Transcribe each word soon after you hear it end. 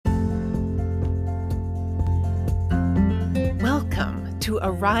to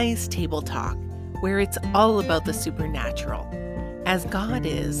Arise Table Talk, where it's all about the supernatural. As God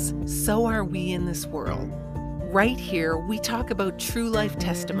is, so are we in this world. Right here, we talk about true life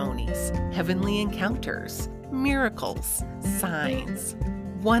testimonies, heavenly encounters, miracles, signs,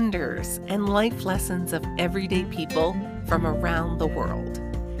 wonders, and life lessons of everyday people from around the world.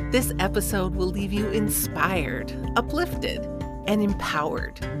 This episode will leave you inspired, uplifted, and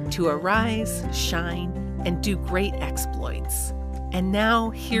empowered to arise, shine, and do great exploits. And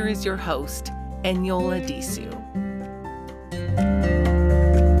now, here is your host, Eniola Disu.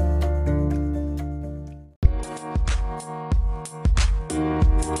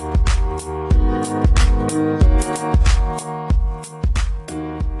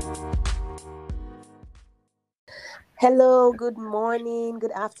 Hello, good morning,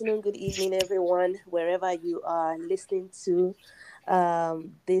 good afternoon, good evening, everyone, wherever you are listening to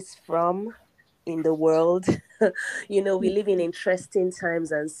this from in the world. We live in interesting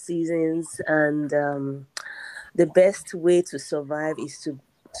times and seasons, and the best way to survive is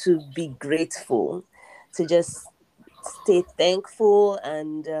to be grateful, to just stay thankful,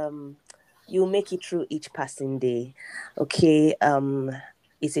 and you'll make it through each passing day. Okay,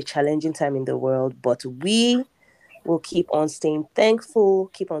 it's a challenging time in the world, but we'll keep on staying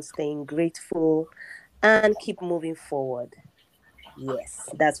thankful, keep on staying grateful, and keep moving forward. Yes,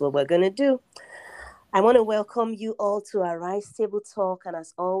 that's what we're going to do. I want to welcome you all to Arise Table Talk. And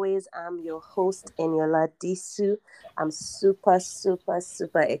as always, I'm your host, Eniola Disu. I'm super, super,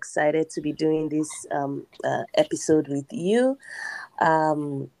 super excited to be doing this episode with you. I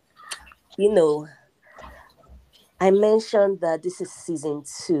mentioned that this is season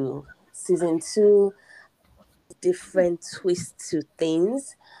 2. Season 2, different twists to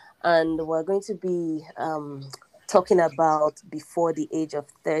things. And we're going to be talking about before the age of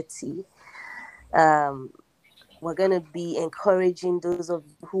 30. We're going to be encouraging those of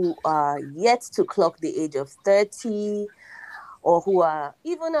you who are yet to clock the age of 30 or who are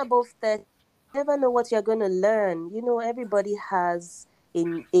even above 30. You never know what you're going to learn. Everybody has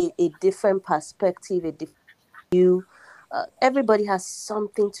a different perspective, a different view. Everybody has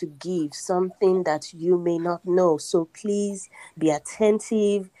something to give, something that you may not know. So please be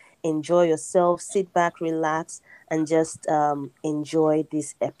attentive, enjoy yourself, sit back, relax, and just enjoy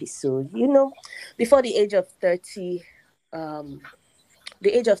this episode. Before the age of 30, the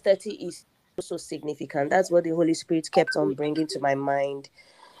age of 30 is so significant. That's what the Holy Spirit kept on bringing to my mind.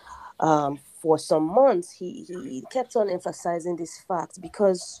 For some months, he kept on emphasizing this fact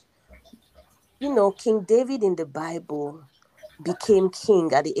because, King David in the Bible became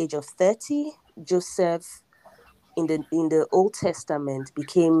king at the age of 30. Joseph in the Old Testament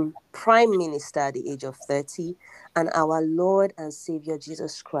became prime minister at the age of 30, and our Lord and Savior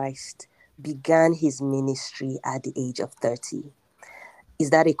Jesus Christ began his ministry at the age of 30. Is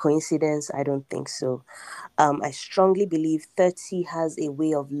that a coincidence? I don't think so. I strongly believe 30 has a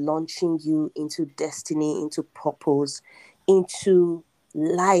way of launching you into destiny, into purpose, into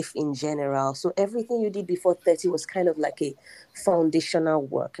life in general. So everything you did before 30 was kind of like a foundational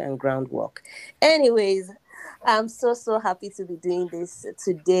work and groundwork. Anyways, I'm so happy to be doing this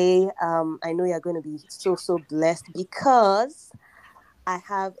today. I know you're going to be so blessed because I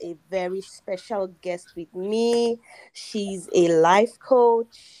have a very special guest with me. She's a life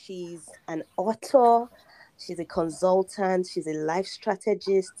coach. She's an author. She's a consultant. She's a life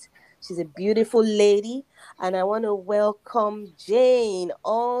strategist. She's a beautiful lady. And I want to welcome Jane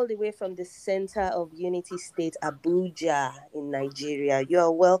all the way from the center of Unity State, Abuja in Nigeria.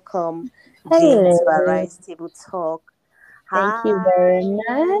 You're welcome, Jane, to Arise Table Talk. Thank you very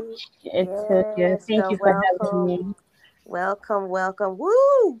much. It's so good. Thank you for having me. Welcome.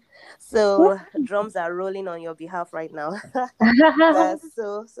 Woo! So drums are rolling on your behalf right now.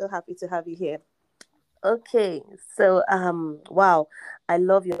 so happy to have you here. Okay, so wow, I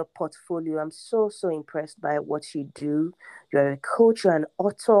love your portfolio. I'm so impressed by what you do. You're a coach, you're an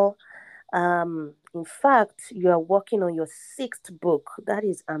author. In fact, you are working on your 6th book. That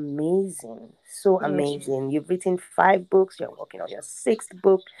is amazing. So amazing. You've written 5 books, you're working on your 6th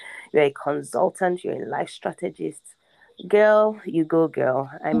book. You're a consultant, you're a life strategist. Girl, you go, girl.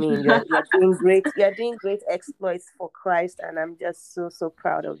 I mean, you're doing great. You're doing great exploits for Christ, and I'm just so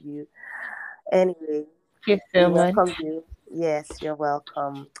proud of you. Anyway, thank you so much. Welcome you. Yes, you're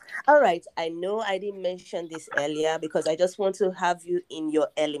welcome. All right. I know I didn't mention this earlier because I just want to have you in your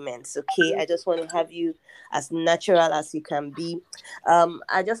elements. Okay, I just want to have you as natural as you can be.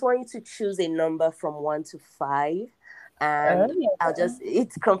 I just want you to choose a number from 1 to 5. And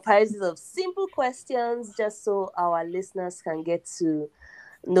it comprises of simple questions just so our listeners can get to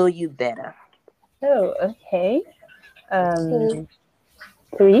know you better. Oh, okay. Okay.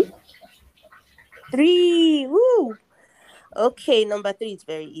 3. 3. Woo! Okay, number 3 is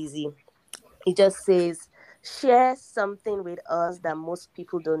very easy. It just says, share something with us that most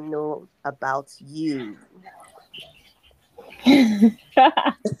people don't know about you.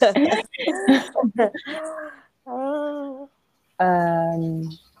 Oh,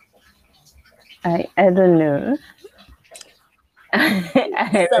 um, I don't know.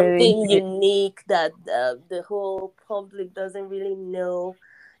 I really something unique that the whole public doesn't really know.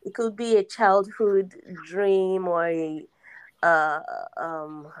 It could be a childhood dream or a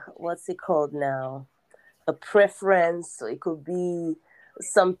what's it called now? A preference. So it could be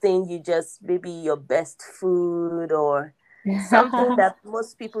something you just, maybe your best food or something that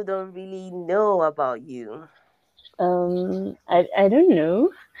most people don't really know about you. I don't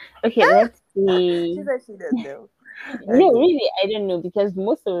know. Okay, let's see. She said she doesn't know. No, Okay. really, I don't know because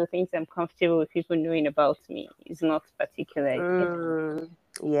most of the things I'm comfortable with people knowing about me is not particular.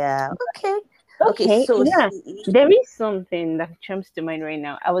 Yeah. Okay. Okay. Okay, So yeah. she. There is something that jumps to mind right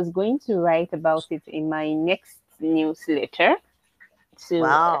now. I was going to write about it in my next newsletter. So,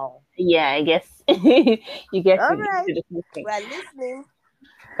 Wow. yeah, I guess you get All to get right. to the whole thing. We're listening.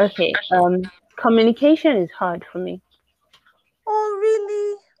 Okay, communication is hard for me. Oh,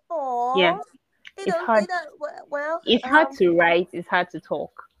 really? Yeah, Oh, it's hard. they don't, well, It's hard to write. It's hard to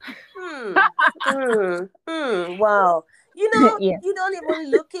talk. wow. Yeah. You don't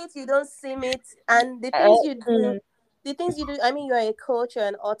even look it, you don't seem it. And Mm, the things you do, I mean, you're a coach, you're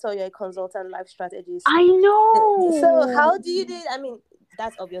an author, you're a consultant, life strategist. I So know. how do you do it? I mean,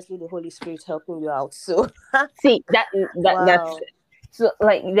 that's obviously the Holy Spirit helping you out. So, See that's wow. so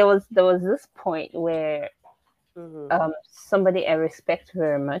like there was this point where Mm-hmm. somebody I respect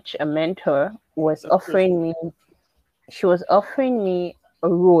very much, a mentor, was Mm-hmm. offering me. She was offering me a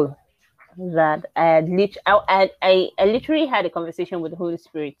role that I had I literally had a conversation with the Holy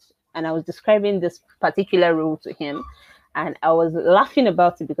Spirit, and I was describing this particular role to him, and I was laughing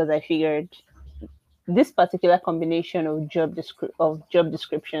about it because I figured this particular combination of job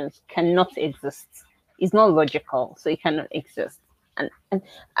descriptions cannot exist. It's not logical, so it cannot exist. And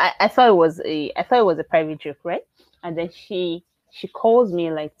I thought it was a private joke, right? And then she calls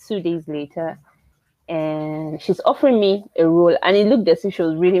me like 2 days later, and she's offering me a role, and it looked as if she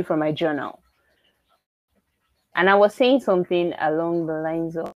was reading from my journal. And I was saying something along the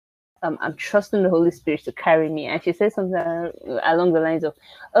lines of, I'm trusting the Holy Spirit to carry me. And she said something along the lines of,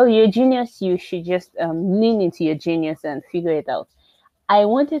 oh, you're a genius. You should just lean into your genius and figure it out. I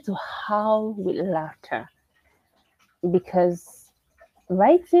wanted to howl with laughter because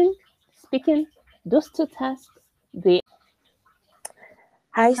writing, speaking, those two tasks, they.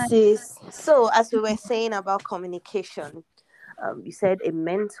 Hi, sis. So, as we were saying about communication, you said a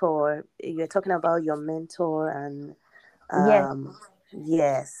mentor. You're talking about your mentor, and Yes.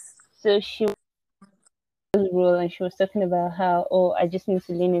 yes. So she was role and she was talking about how, oh, I just need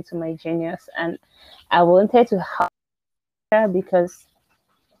to lean into my genius. And I wanted to help her because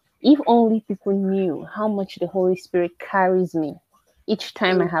if only people knew how much the Holy Spirit carries me each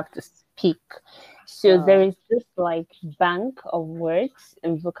time I have to speak. So there Wow. is this like bank of words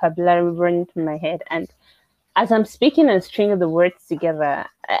and vocabulary running through my head. And as I'm speaking and stringing the words together,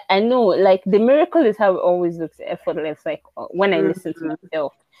 I know like the miracle is how it always looks effortless, like when I listen to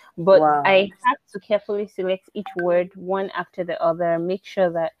myself. But Wow. I have to carefully select each word one after the other, make sure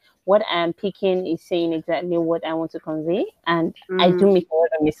that what I'm picking is saying exactly what I want to convey. And I do make a lot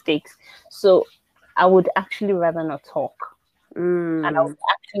of mistakes. So I would actually rather not talk. And I would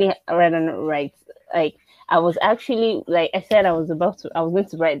actually rather not write. Like I was actually, like I said, I was going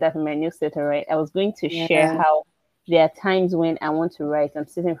to write that in my newsletter, right? I was going to share Yeah. how there are times when I want to write, I'm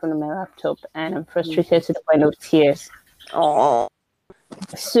sitting in front of my laptop and I'm frustrated to the point of tears. Oh.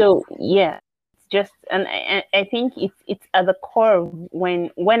 So yeah, just, and I think it's at the core of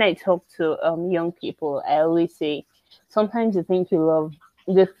when I talk to young people, I always say sometimes the things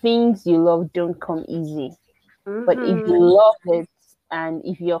you love don't come easy. But if you love it and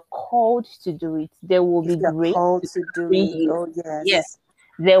if you're called to do it, there will be If you're grace called to to do carry it, you. oh Yes, yes.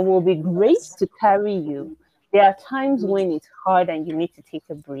 there will be grace Yes. to carry you. There are times when it's hard and you need to take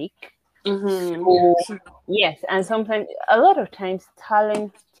a break. So yes, and sometimes a lot of times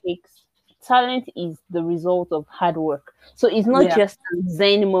talent is the result of hard work. So it's not Yeah. just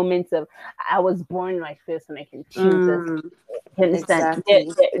zen moments of I was born like this and I can choose this. You understand?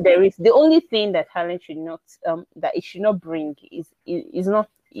 Exactly. There is the only thing that talent should not that it should not bring is not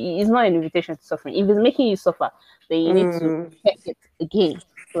an invitation to suffering. If it's making you suffer, then you need to check it again,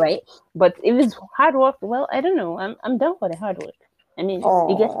 right? But if it's hard work, well, I don't know. I'm down for the hard work. I mean,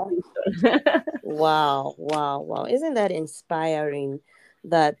 you get Oh. Wow. Wow. Wow. Isn't that inspiring?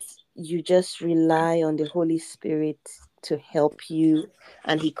 that you just rely on the Holy Spirit to help you,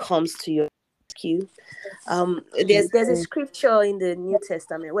 and He comes to your rescue. There's a scripture in the New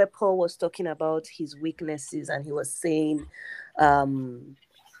Testament where Paul was talking about his weaknesses, and he was saying,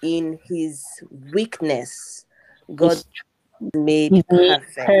 in his weakness, God It's made He's made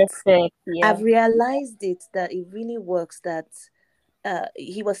perfect. perfect. Yeah. I've realized it that it really works. That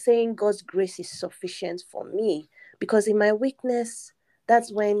he was saying God's grace is sufficient for me, because in my weakness,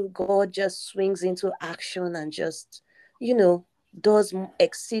 that's when God just swings into action and just, does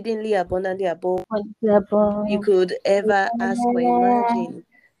exceedingly abundantly above you Possible. could ever ask or imagine.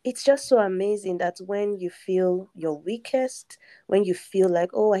 It's just so amazing that when you feel your weakest, when you feel like,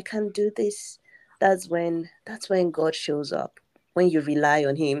 oh, I can't do this, that's when God shows up. When you rely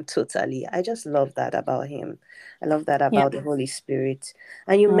on Him totally. I just love that about Him. I love that Yeah. about the Holy Spirit.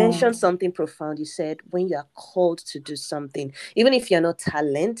 And you mentioned something profound. You said when you are called to do something, even if you're not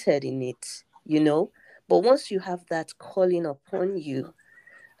talented in it, but once you have that calling upon you,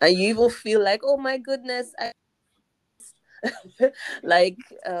 and you even feel like, oh my goodness, like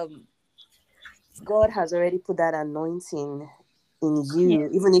God has already put that anointing in Yeah. you.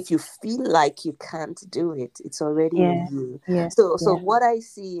 Even if you feel like you can't do it, it's already Yeah. in you. Yeah. So what I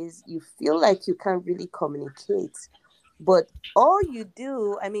see is you feel like you can't really communicate, but all you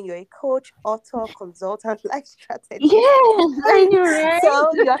do, I mean, you're a coach, author, consultant, life strategist. Yes, I know, right? So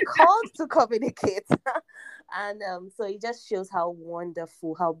you're called to communicate. And so it just shows how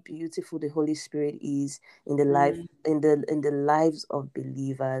wonderful, how beautiful the Holy Spirit is in the life, in the lives of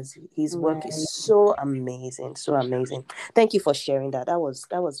believers. His work is Right. so amazing, so amazing. Thank you for sharing that. That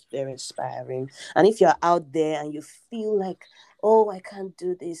was very inspiring. And if you're out there and you feel like, oh, I can't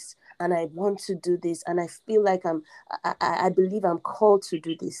do this, and I want to do this, and I feel like I believe I'm called to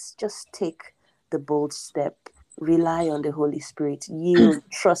do this, just take the bold step. Rely on the Holy Spirit. Yield,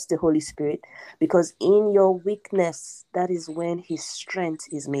 trust the Holy Spirit, because in your weakness, that is when His strength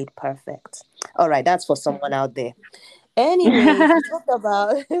is made perfect. All right, that's for someone out there. Anyways, you talked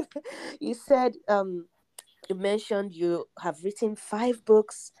about, you said, you mentioned you have written 5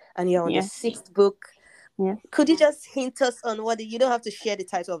 books and you're on the Yeah. 6th book. Yeah. Could you just hint us on you don't have to share the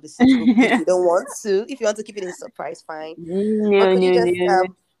title of the 6th book if you don't want to. If you want to keep it a surprise, fine. But No, could you no, just no.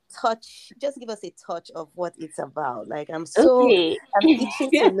 just give us a touch of what it's about? Like, Okay. I'm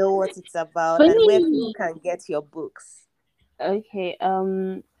itching to know what it's about and where people Funny. can get your books. Okay.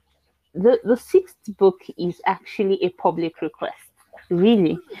 The sixth book is actually a public request.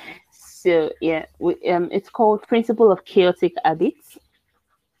 Really. So yeah, it's called Principle of Chaotic Habits.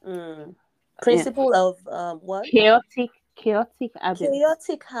 Mm. Yeah. Principle of what? Chaotic habits.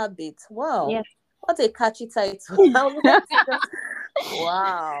 Chaotic habits. Wow. Yeah. What a catchy title. I would like to just...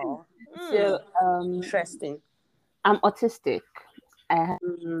 Wow. So Interesting. I'm autistic. I have,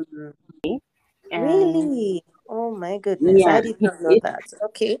 Mm. and Really? Oh my goodness. I yeah, did not know that.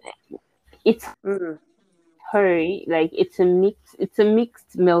 Okay. it's Mm. hurry, like it's a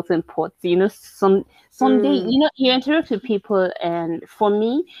mixed melting pot. Someday, Mm. you interact with people, and for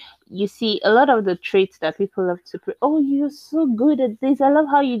me, you see a lot of the traits that people love to oh, you're so good at this, I love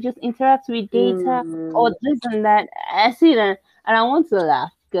how you just interact with data, or Mm. this and that. I see that, and I want to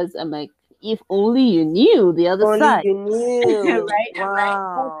laugh because I'm like, if only you knew the other Only side. you knew. Right? But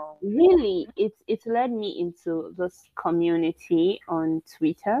Wow. really, it's led me into this community on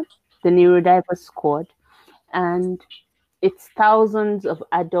Twitter, the Neurodiverse Squad, and it's thousands of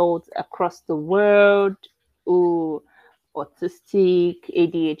adults across the world who autistic,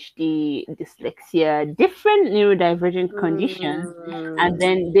 ADHD, dyslexia, different neurodivergent conditions, and Mm.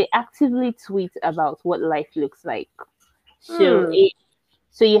 then they actively tweet about what life looks like. So Mm.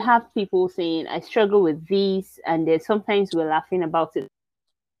 so you have people saying, I struggle with these, and then sometimes we're laughing about it,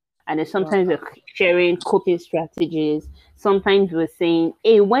 and then Wow. sometimes we're sharing coping strategies. Sometimes we're saying,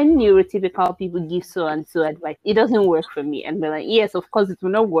 hey, when neurotypical people give so and so advice, it doesn't work for me. And we're like, yes, of course it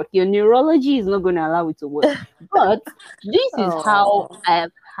will not work. Your neurology is not going to allow it to work. But this is how Oh.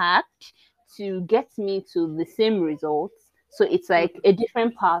 I've hacked to get me to the same results. So it's like a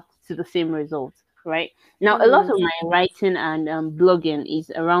different path to the same results, right? Now, a lot Mm. of my writing and blogging is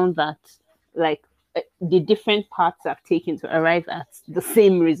around that, like the different paths I've taken to arrive at the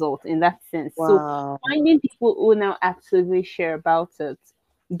same result in that sense. So Wow. finding people who now actively share about it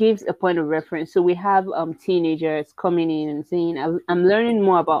gives a point of reference. So we have teenagers coming in and saying, I'm learning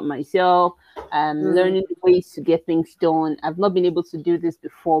more about myself. I'm Mm. learning ways to get things done. I've not been able to do this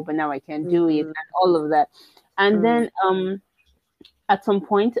before, but now I can do it, Mm. and all of that. And Mm. then at some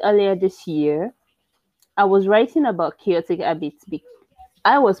point earlier this year, I was writing about chaotic habits.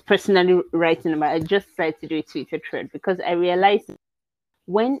 I was personally writing about. I just tried to do a Twitter thread because I realized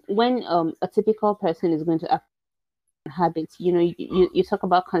when a typical person is going to act on habits, you talk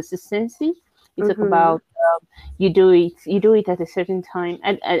about consistency. You talk Mm-hmm. about you do it at a certain time.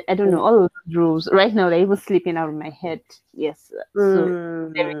 I don't know all of those rules right now. They're even slipping out of my head. Yes, so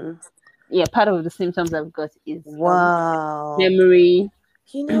Mm. yeah, part of the symptoms I've got is Wow. memory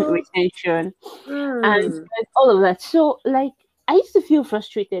You know, retention and mm, all of that. So like I used to feel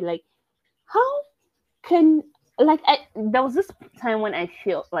frustrated. Like how can there was this time when I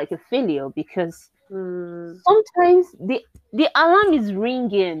felt like a failure because mm, sometimes the alarm is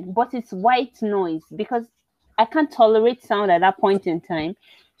ringing, but it's white noise because I can't tolerate sound at that point in time.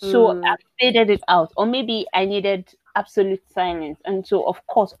 So I mm, faded it out, or maybe I needed absolute silence. And so, of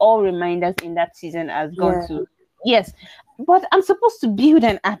course, all reminders in that season has gone yeah. to yes, but I'm supposed to build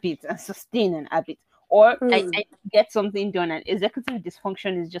an habit and sustain an habit, or Mm, I get something done. And executive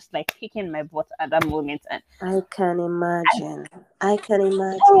dysfunction is just like kicking my butt at that moment, and I can imagine. I can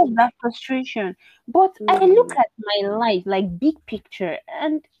all of imagine. that frustration. But I look Mm. at my life like big picture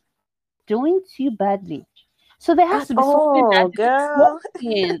and doing too badly. So there has At to be something that all, is girl.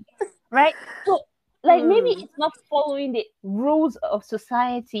 working, right? So like maybe Mm, it's not following the rules of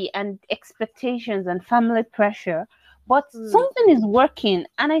society and expectations and family pressure, but mm, something is working.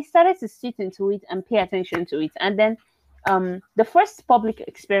 And I started to sit into it and pay attention to it. And then the first public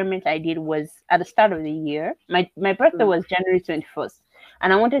experiment I did was at the start of the year. My birthday mm. was January 21st,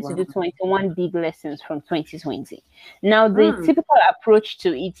 and I wanted to Wow. do 21 big lessons from 2020. Now the Mm, typical approach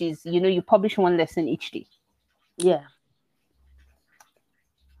to it is, you publish one lesson each day. yeah.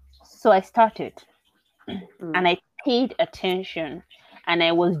 So I started Mm, and I paid attention and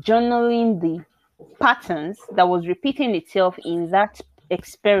I was journaling the patterns that was repeating itself in that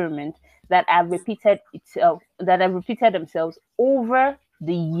experiment that have repeated themselves over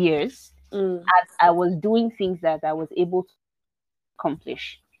the years mm. as I was doing things that I was able to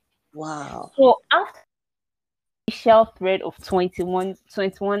accomplish. Wow. So after the initial thread of 21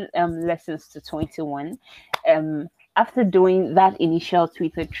 lessons to 21, um, after doing that initial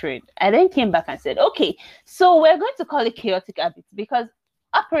Twitter thread, I then came back and said, okay, so we're going to call it chaotic habits because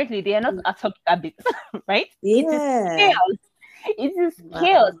apparently they are not Mm. atomic habits, right? It is Yeah. chaos. It is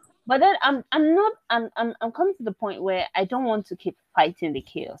chaos. Wow. But then I'm not I'm coming to the point where I don't want to keep fighting the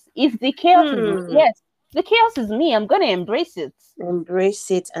chaos. If the chaos is Hmm. yes, the chaos is me. I'm gonna embrace it.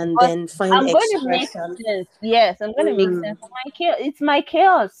 Embrace it and But then find I'm going to make expression. sense. Yes, I'm going to make sense Mm. of my chaos. It's my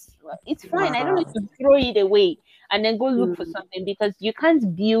chaos. It's fine. I don't need Wow. to throw it away and then go look for Mm. something because you can't,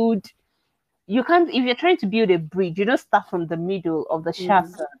 if you're trying to build a bridge, you don't start from the middle of the shaft.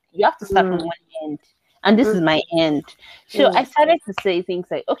 Mm. You have to start from Mm. one end. And this is Mm. my end. So Mm. I started to say things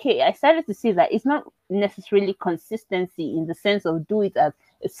like, okay, I started to see that it's not necessarily consistency in the sense of do it at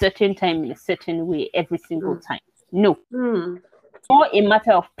a certain time in a certain way every single Mm. time. No, Mm. more a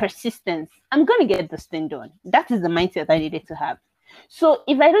matter of persistence. I'm going to get this thing done. That is the mindset I needed to have. So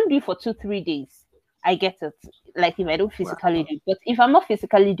if I don't do it for 2, 3 days, I get it. Like if I don't physically Wow. do it. But if I'm not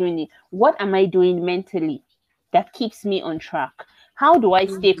physically doing it, what am I doing mentally that keeps me on track? How do I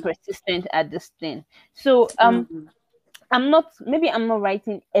stay Mm. persistent at this thing? So Mm. I'm not writing I'm not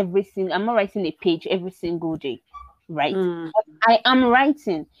writing a page every single day, right? Mm. But I am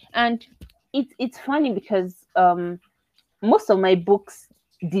writing. And it's funny because most of my books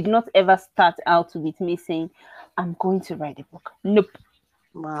did not ever start out with me saying, I'm going to write a book. Nope.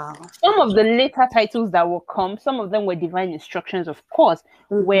 Wow. Some of the later titles that will come, some of them were divine instructions, of course,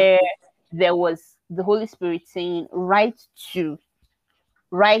 where Mm-hmm. there was the Holy Spirit saying, write to,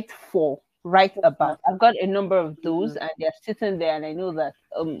 write for, write about. I've got a number of those Mm. and they're sitting there, and I know that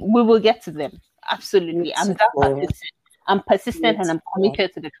we will get to them. Absolutely. I'm that Beautiful. persistent. I'm persistent and I'm Beautiful.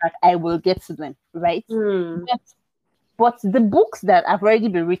 committed to the track. I will get to them, right? Mm. But But the books that have already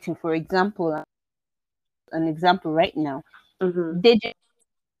been written, for example, an example right now, Mm-hmm. they just,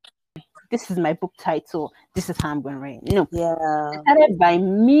 this is my book title, this is how I'm going to write. No, it Yeah. started by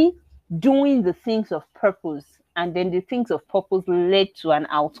me doing the things of purpose, and then the things of purpose led to an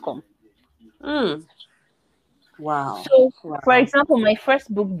outcome. Mm. Wow. So, for Wow. example, my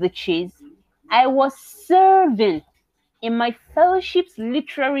first book, The Chase, I was serving in my fellowship's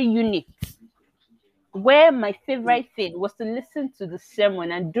literary unit where my favorite thing was to listen to the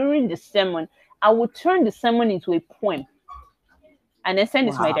sermon, and during the sermon I would turn the sermon into a poem and then send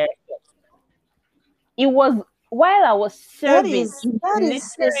it to my Wow. director. It was while I was That serving is in that the is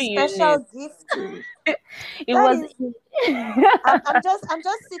a literary special unit. gifting. It That was is I'm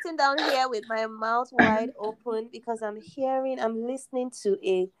just sitting down here with my mouth wide open because I'm listening to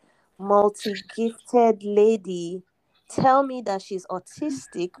a multi-gifted lady tell me that she's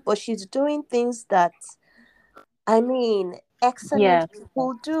autistic, but she's doing things that I mean, excellent Yeah.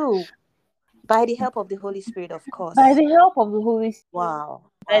 people do. By the help of the Holy Spirit, of By course. the help of the Holy Spirit. Wow.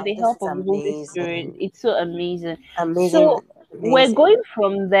 By Wow. the This help is of the Holy Spirit. amazing. It's so amazing. Amazing. So we're Amazing. going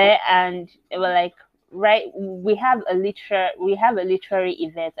from there, and we're like, right, we have a literary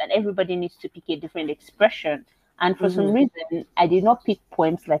event, and everybody needs to pick a different expression. And for some reason, I did not pick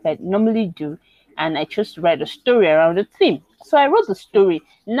poems like I normally do, and I chose to write a story around the theme. So I wrote the story.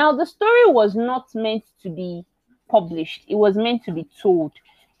 Now the story was not meant to be published; it was meant to be told,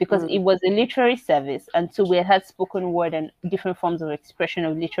 because it was a literary service, and so we had spoken word and different forms of expression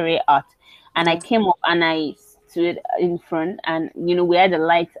of literary art. And I Yes. came up and I stood in front, and we had the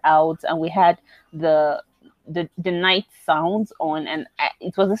lights out, and we had the night sounds on, and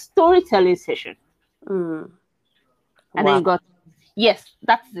it was a storytelling session. Mm. And then Wow. you got, yes,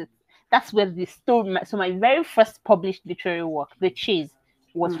 that's it. That's where the story. So my very first published literary work, The Chase,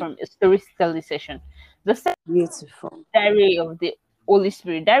 was from a storytelling session. The second, Beautiful. Diary of the Holy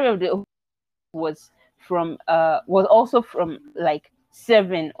Spirit, Diary of the Holy was also from like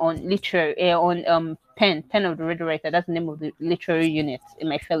seven on literary on pen of the Red Writer. That's the name of the literary unit in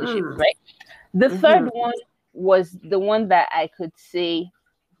my fellowship, right? The third one was the one that I could say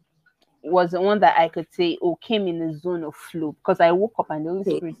oh, came in the zone of flow, because I woke up and the Holy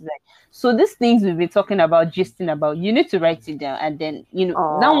Okay. Spirit is like, so these things we've been talking about, gisting about, you need to write it down. And then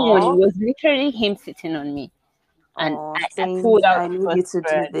that one Aww. was literally him sitting on me, and Oh, I saying, pulled out I the need you first to do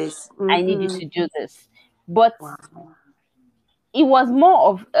verse. this. I need you to do this. But Wow. it was more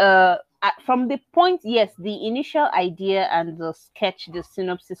of from the point, yes, the initial idea and the sketch, the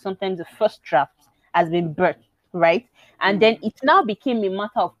synopsis, sometimes the first draft has been birthed, right? And then it now became a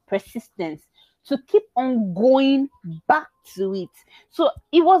matter of persistence to keep on going back to it. So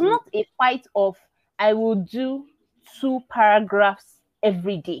it was not a fight of I will do 2 paragraphs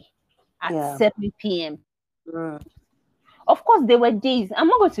every day at Yeah. 7 p.m. Mm. Of course, there were days I'm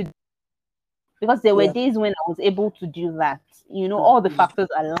not going to, because there were Yeah. days when I was able to do that. All the factors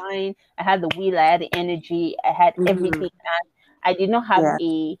aligned. I had the will, I had the energy, I had everything. And I did not have Yeah.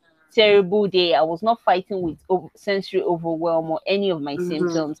 a terrible day. I was not fighting with sensory overwhelm or any of my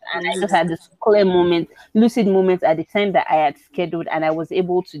symptoms. And I just had this clear moment, lucid moment at the time that I had scheduled, and I was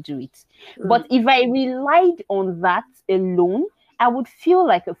able to do it. But if I relied on that alone, I would feel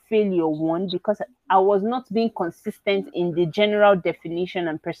like a failure, one, because I was not being consistent in the general definition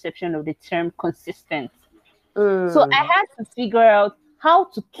and perception of the term consistent. So I had to figure out how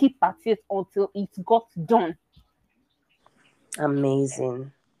to keep at it until it got done.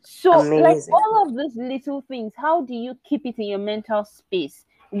 Amazing. So, like Amazing. all of these little things, how do you keep it in your mental space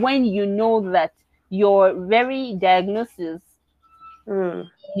when you know that your very diagnosis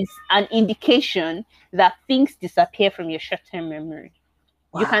is an indication that things disappear from your short-term memory?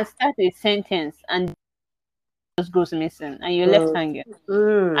 You can Wow. start a sentence and just goes missing, and you're left hanging.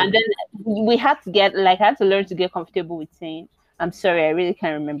 And then we had to I had to learn to get comfortable with saying, "I'm sorry, I really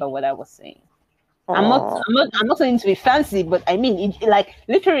can't remember what I was saying." Oh, I'm not saying to be fancy, but I mean, like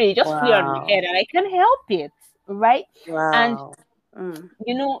literally, it just flew out of my wow. head, and I can't help it, right? And Wow.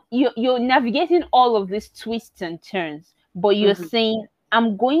 you're navigating all of these twists and turns, but you're saying,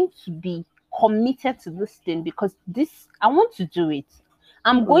 "I'm going to be committed to this thing because this I want to do it.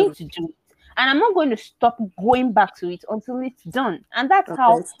 I'm going to do it." And I'm not going to stop going back to it until it's done. And that's Okay,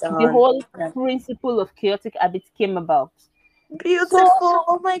 how it's the done. whole Yeah. principle of chaotic habits came about. So Beautiful.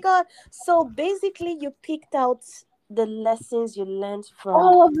 Oh my God. So basically, you picked out the lessons you learned from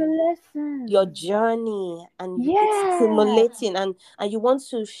all of the lessons. your journey, and it's Yeah. stimulating, and you want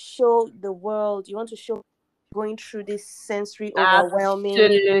to show the world, you want to show going through this sensory overwhelming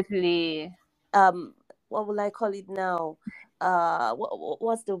Absolutely. what will I call it now,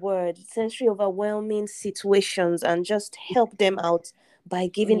 what's the word, sensory overwhelming situations, and just help them out by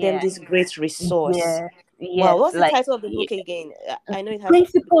giving them Yeah. this great resource. Yes. Wow, Yes. what's the Like title of the book again? I know it has to be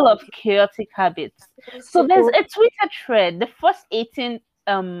principle of complicated. chaotic habits. So there's Principle. a Twitter thread. The first 18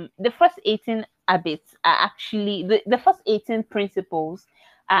 habits are actually the first 18 principles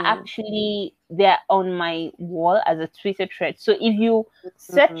are actually there on my wall as a Twitter thread. So if you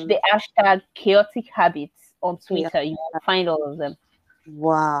search the hashtag chaotic habits on Yeah. Twitter, you will find all of them.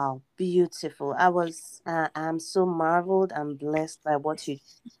 Wow, beautiful. I'm so marveled and blessed by what you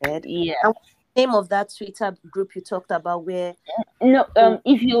said. Yeah. And what's the name of that Twitter group you talked about where No, oh,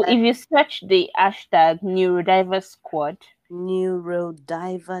 if you search the hashtag neurodiverse squad,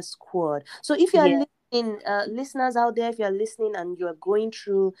 Neurodiver Squad. So if you're yeah, listening, listeners out there, if you're listening and you're going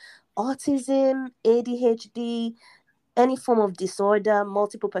through autism, ADHD, any form of disorder,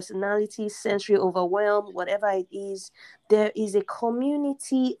 multiple personality, sensory overwhelm, whatever it is, there is a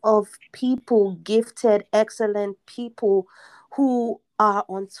community of people, gifted, excellent people who are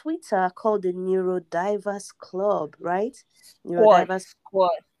on Twitter called the Neurodiverse Club, right? Neurodiverse Squad.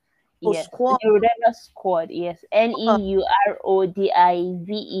 Yes, Squad. Neurodiverse Squad. Yes,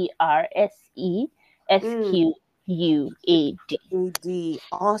 NEURODIVERSESQUAD.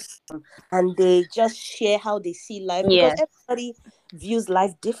 Awesome. And they just share how they see life, because Yes. everybody views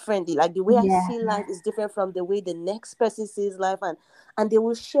life differently. Like the way I Yeah. see life is different from the way the next person sees life, and they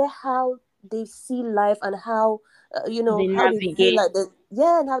will share how they see life and how They how they feel navigate. like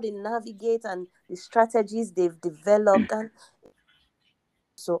and how they navigate and the strategies they've developed, and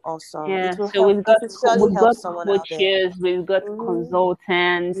so awesome. It Yeah. will So help. It will surely we've help got someone out there. coaches, we've got Mhm.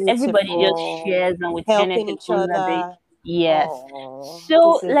 consultants. Everybody just Beautiful. shares, and we turn it Helping in each under the. other. Yes. Oh,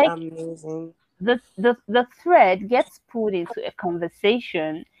 So this is like amazing. the thread gets put into a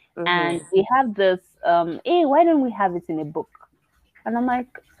conversation, and Mm-hmm. we have this hey, why don't we have it in a book? And I'm like,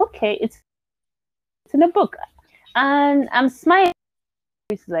 okay, it's in a book. And I'm smiling.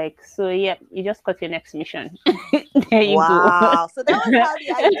 It's like, so yeah, you just got your next mission. There you go. Wow. So that was how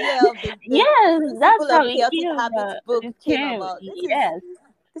the idea of the Yes, that's Principle how of it Chaotic came. Habits book It came came. about. Yes.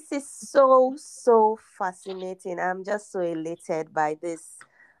 This is so fascinating. I'm just so elated by this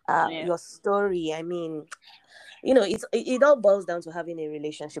Yeah. your story. I mean, it all boils down to having a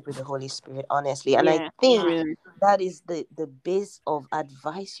relationship with the Holy Spirit, honestly. And I Yeah. think Really. that is the base of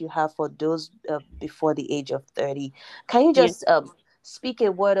advice you have for those before the age of 30. Can you Yeah. just speak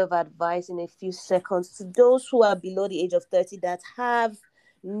a word of advice in a few seconds to those who are below the age of 30 that have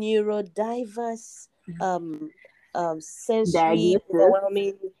neurodiverse sensory Diagnosis.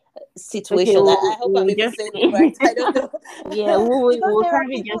 overwhelming Okay, situations? I hope I'm we'll even just saying it right. say, I don't know. yeah, we will Because we'll there are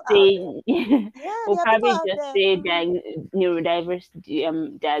probably people just out there. say, Yeah, we'll there are people probably out just there. say neurodiverse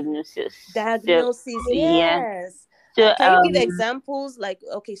diagnosis. So Diagnosis, yeah, yes. so Can you give examples? Like,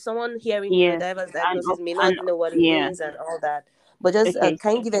 okay, someone hearing yes, neurodiverse and diagnosis may not and know what it yeah, means and all that. But just okay,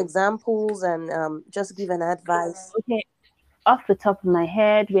 can you give examples and just give an advice? okay. Off the top of my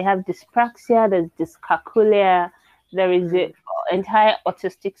head, we have dyspraxia, there's dyscalculia, there is the entire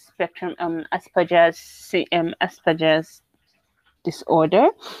autistic spectrum, Asperger's disorder.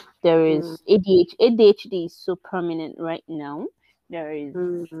 There Mm, is ADHD. ADHD is so prominent right now. There is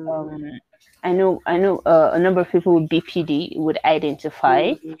mm, um, I know a number of people with BPD would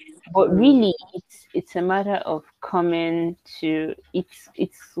identify, mm, but mm. really it's a matter of coming to it's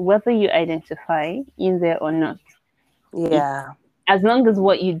whether you identify in there or not. It's Yeah. as long as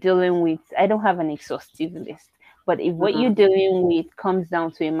what you're dealing with, I don't have an exhaustive list, but if what you're Mm, dealing with comes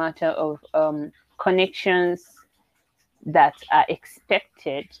down to a matter of connections that are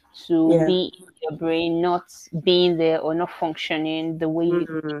expected to yeah. be in your brain not being there or not functioning the way you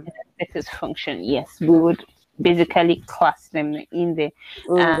Mm, expect it to function, yes, we would basically class them in there.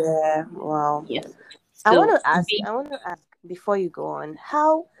 Uh, yeah. Wow. yes. I want So, to ask. I want to ask before you go on.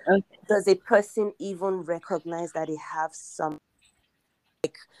 How okay. does a person even recognize that they have some?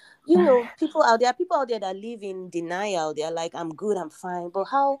 People out there that live in denial. They're like, I'm good, I'm fine. But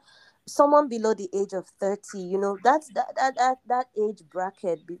how someone below the age of 30, that's that age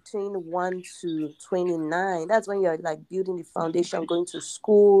bracket between 1 to 29, that's when you're like building the foundation, going to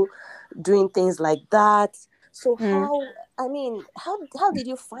school, doing things like that. So Mm. how did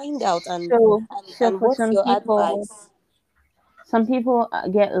you find out, and So, and, so and for what's your advice? some people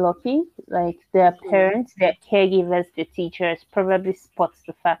get lucky, like their Mm, parents, their caregivers, the teachers probably spots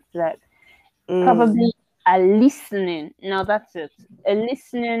the fact that mm, probably a listening. Now that's it. A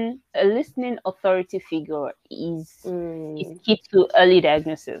listening authority figure is mm, key to early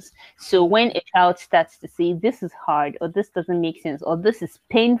diagnosis. So when a child starts to say this is hard, or this doesn't make sense, or this is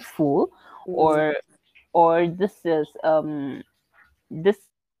painful, mm, or this is this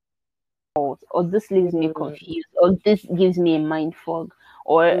or this leaves me mm, confused, or this gives me a mind fog,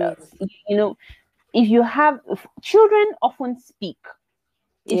 or mm. you know, if you have children often speak.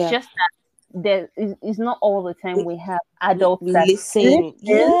 It's Yeah. just there is not all the time we, we have we, adults we that listen. listen,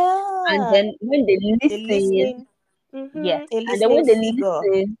 and Yeah. then when they A listen, listening, yes, a and then listening when they figure.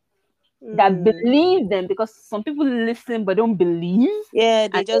 listen, that believe them, because some people listen but don't believe, Yeah,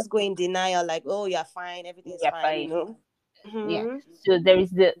 and they just go in denial, like, oh, you're fine, everything's they're fine, fine. Yeah. Mm-hmm. So there is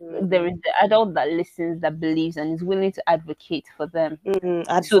the adult that listens, that believes, and is willing to advocate for them to the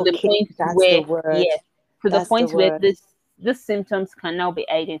Advocate, point that's the where, word. yes, to the That's the point where word. this symptoms can now be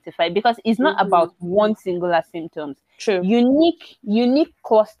identified, because it's not Mm-hmm. about one singular symptoms. True. Unique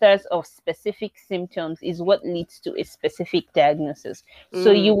clusters of specific symptoms is what leads to a specific diagnosis.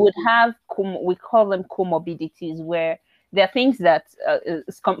 So you Mm. would have we call them comorbidities, where there are things that,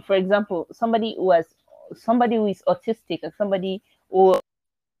 for example, somebody who is autistic and somebody who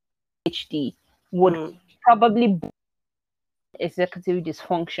HD would probably executive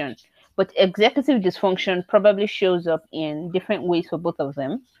dysfunction, but executive dysfunction probably shows up in different ways for both of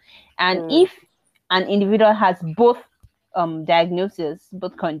them. And if an individual has both diagnoses,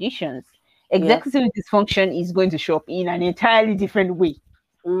 both conditions, executive dysfunction is going to show up in an entirely different way.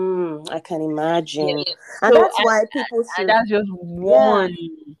 I can imagine. Yeah. And So, that's why people should. And that's just one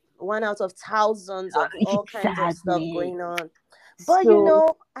out of thousands of all kinds of stuff going on. But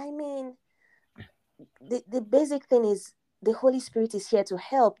I mean, the basic thing is the Holy Spirit is here to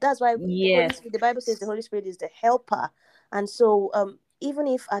help. That's why the Bible says the Holy Spirit is the helper. And so even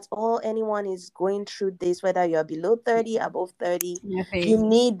if at all anyone is going through this, whether you're below 30, above 30, you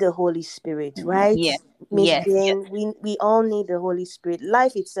need the Holy Spirit, right? Miss Jane, we all need the Holy Spirit.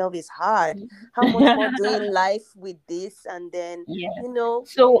 Life itself is hard. How much more doing life with this, and then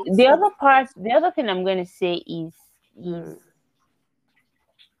So the other thing I'm going to say is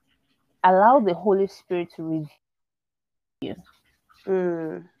allow the Holy Spirit to reveal you,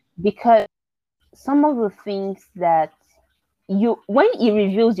 because some of the things that when He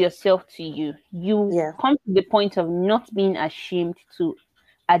reveals yourself to you, you come to the point of not being ashamed to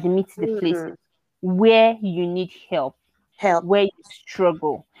admit the places where you need help, where you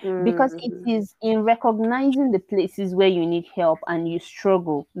struggle, because it is in recognizing the places where you need help and you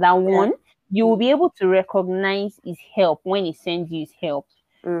struggle that one, you will be able to recognize His help when He sends you His help.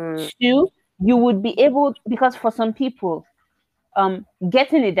 Two, you would be able, because for some people,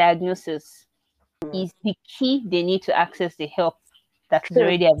 getting a diagnosis is the key. They need to access the help that's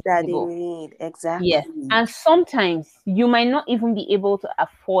already available. That they need, exactly. Yes. And sometimes you might not even be able to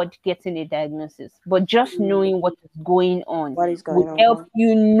afford getting a diagnosis, but just knowing what is going on will help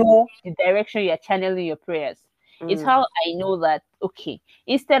you know the direction you're channeling your prayers. It's how I know that, okay,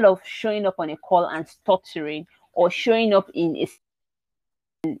 instead of showing up on a call and stuttering, or showing up in a,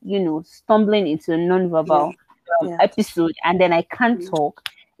 stumbling into a non-verbal episode, and then I can't talk,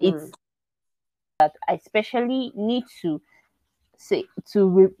 it's that I especially need to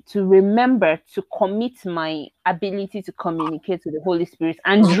remember to commit my ability to communicate to the Holy Spirit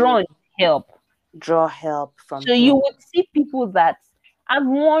and draw help from Him. You would see people that have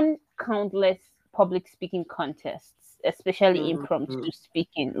won countless public speaking contests, especially impromptu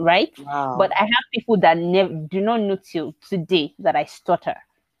speaking, right? Wow. But I have people that do not know till today that I stutter.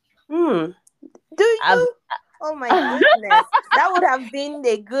 Do you? Oh my goodness. That would have been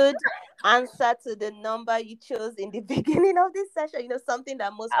a good answer to the number you chose in the beginning of this session. Something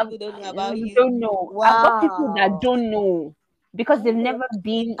that most people don't know about you. Don't know. Wow. I've got people that don't know because they've never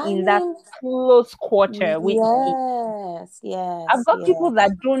been in that close quarter with me. Yes. I've got people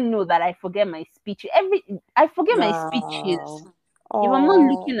that don't know that I forget my speech. I forget my speeches. If I'm not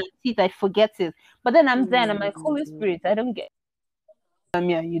looking at it, I forget it. But then I'm there and I'm like, Holy Spirit, I don't get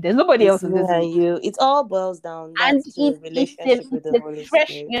me and you. There's nobody else in this room. You. It all boils down to the relationship with the Holy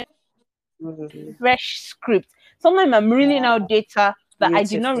Spirit. Fresh script. Sometimes I'm reading out data that I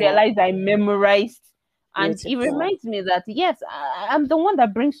did not realize I memorized. And it reminds me that, yes, I'm the one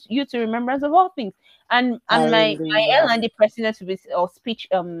that brings you to remembrance of all things. And my L&D president or speech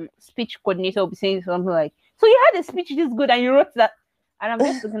coordinator will be saying something like, so you had a speech this good and you wrote that. And I'm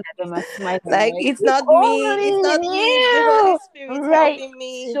just looking at them and smiling. Like, it's not me. It's not me. It's the Holy Spirit helping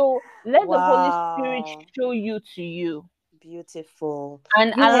me. So let the Holy Spirit show you to you. Beautiful.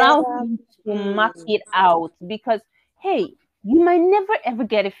 And allow Him to mark it out. Because, hey, you might never ever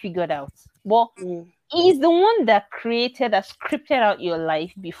get it figured out. Well, He's the one that scripted out your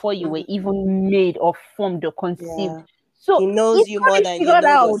life before you were even made or formed or conceived. So He knows you more than you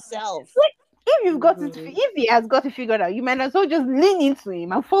know yourself. If He has got it figured out, you might as well just lean into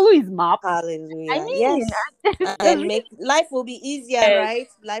Him and follow His map. Hallelujah. I mean, and life will be easier, right?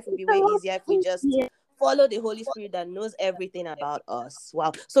 Life will be way easier if we just follow the Holy Spirit that knows everything about us.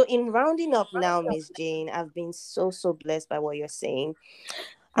 Wow. So in rounding up now, Miss Jane, I've been so blessed by what you're saying.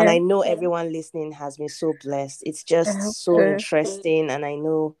 And I know everyone listening has been so blessed. It's just so interesting. And I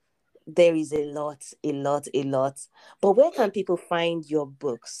know there is a lot. But where can people find your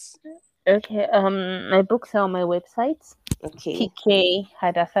books? Okay. My books are on my website. Okay.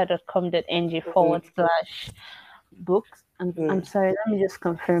 pkhadassah.com.ng/books. I'm sorry, let me just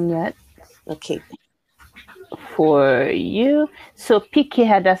confirm that. Okay. For you. So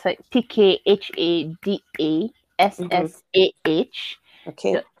PKHadassah, PKHADASSAH.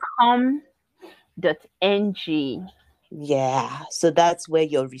 Okay. .com.ng. Yeah, so that's where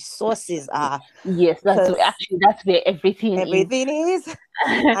your resources are. Yes, that's where everything is.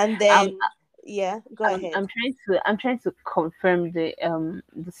 And then Yeah, go ahead. I'm trying to confirm the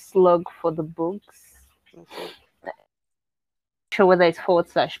slug for the books. Okay. Sure whether it's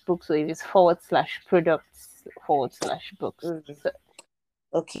 /books or if it's /products/books. Mhm. So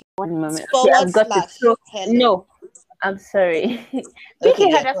Okay. 1 It's moment. Okay, forward I've got it. slash So hello. no, I'm sorry. Okay,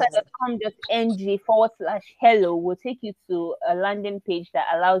 yeah, go ahead. pkhadasa.com.ng/hello will take you to a landing page that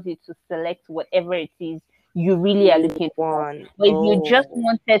allows you to select whatever it is you really are looking for. One. But if you just Oh,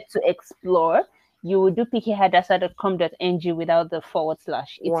 wanted to explore, you will do pkhadasa.com.ng without the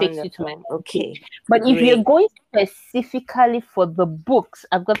 /. It takes you to my wonderful. page. Okay, But if you're great. going specifically for the books,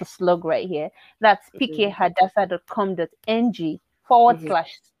 I've got the slug right here. That's Mm-hmm. pkhadasa.com.ng Mm-hmm.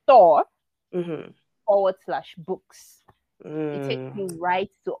 /store Mm-hmm. /books. It takes Mm. you right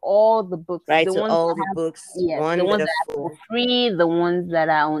to all the books, Right the to ones all that the have, books. yes, the ones that are for Wonderful. free, the ones that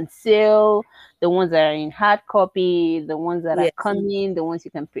are on sale, the ones that are in hard copy, the ones that are Yes. coming, the ones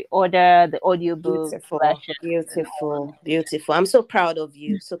you can pre-order, the audiobook Beautiful. and all Beautiful. Beautiful. I'm so proud of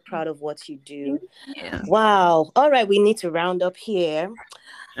you. So proud of what you do. that. Yeah. Wow. All right, we need to round up here.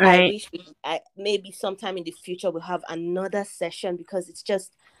 I Right. wish maybe sometime in the future we'll have another session because it's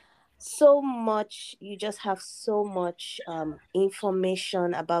just so much. You just have so much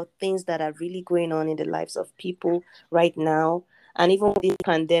information about things that are really going on in the lives of people right now. And even with this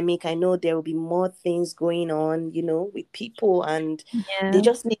pandemic, I know there will be more things going on, with people, and they Yeah.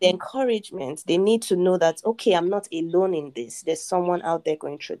 just need encouragement. They need to know that, okay, I'm not alone in this. There's someone out there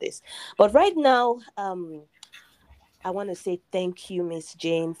going through this. But right now, I want to say thank you, Miss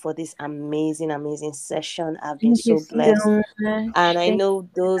Jane, for this amazing, amazing session. I've been Thank you so blessed. so much. And I Thank know you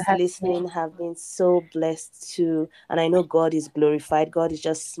for those having me. listening have been so blessed too. And I know God is glorified. God is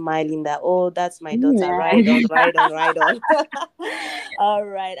just smiling that, oh, that's my daughter. Right on, Amen. right on, right on. All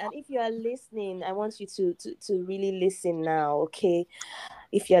right. And if you are listening, I want you to really listen now, okay?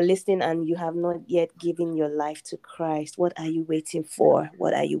 If you're listening and you have not yet given your life to Christ, what are you waiting for?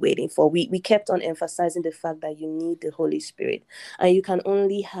 What are you waiting for? We kept on emphasizing the fact that you need the Holy Spirit, and you can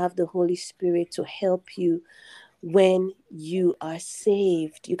only have the Holy Spirit to help you when you are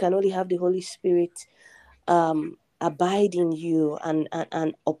saved. You can only have the Holy Spirit abide in you and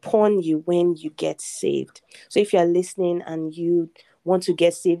upon you when you get saved. So if you're listening and you want to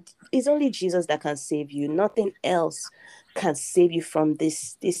get saved, it's only Jesus that can save you. Nothing else can save you from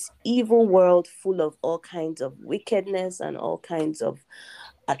this evil world full of all kinds of wickedness and all kinds of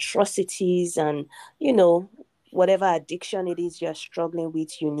atrocities, and you know whatever addiction it is you're struggling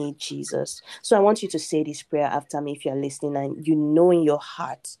with, you need Jesus. So I want you to say this prayer after me if you're listening and you know in your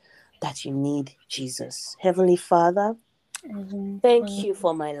heart that you need Jesus. Heavenly Father, thank you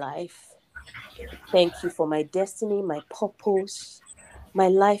for my life. Thank you for my destiny, my purpose. My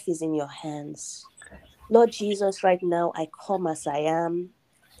life is in your hands. Lord Jesus, right now I come as I am.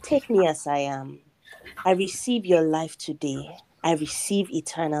 Take me as I am. I receive your life today. I receive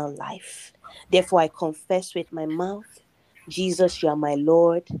eternal life. Therefore, I confess with my mouth, Jesus, you are my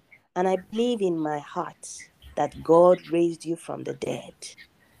Lord, and I believe in my heart that God raised you from the dead.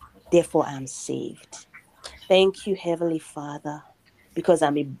 Therefore, I am saved. Thank you, Heavenly Father, because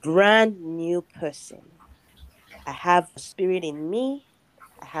I'm a brand new person. I have your spirit in me.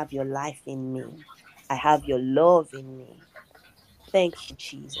 I have your life in me. I have your love in me. Thank you,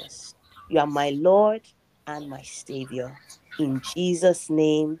 Jesus. You are my Lord and my Savior. In Jesus'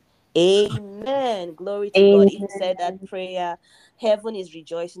 name, amen. Glory to God. If you said Amen. that prayer, heaven is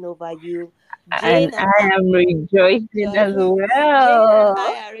rejoicing over you. And Jane and I I am rejoicing as Jane and well.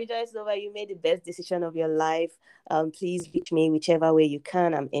 I are rejoicing over you. Made the best decision of your life. Please reach me whichever way you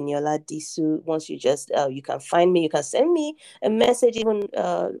can. I'm Eniola Disu. Once you just you can find me. You can send me a message even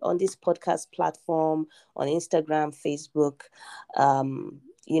on this podcast platform, on Instagram, Facebook.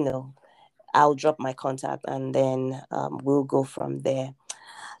 You know, I'll drop my contact and then we'll go from there.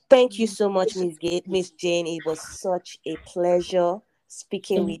 Thank you so much, Miss Jane. It was such a pleasure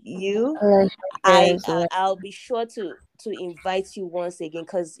speaking with you. Pleasure as well. I'll be sure to invite you once again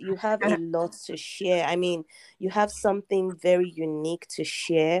because you have a lot to share. I mean, you have something very unique to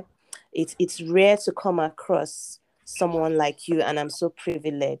share. It's rare to come across someone like you, and I'm so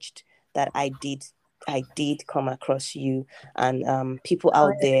privileged that I did come across you, and people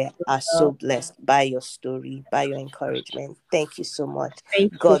out there are so blessed by your story, by your encouragement. Thank you so much.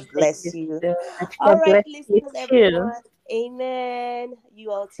 Thank you. God Thank bless you you. so much. All God right, bless you listeners, too. everyone. Amen.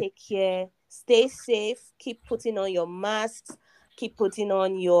 You all take care. Stay safe. Keep putting on your masks. Keep putting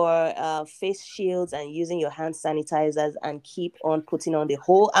on your face shields and using your hand sanitizers, and keep on putting on the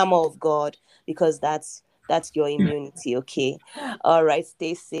whole armor of God because that's your immunity. Okay. All right.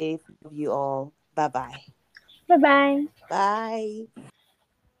 Stay safe. Love you all. Bye-bye. Bye bye.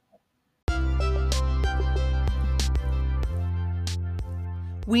 Bye.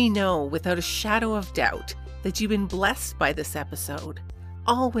 We know without a shadow of doubt that you've been blessed by this episode.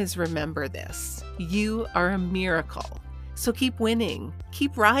 Always remember this: you are a miracle. So keep winning,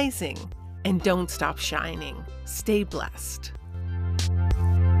 keep rising, and don't stop shining. Stay blessed.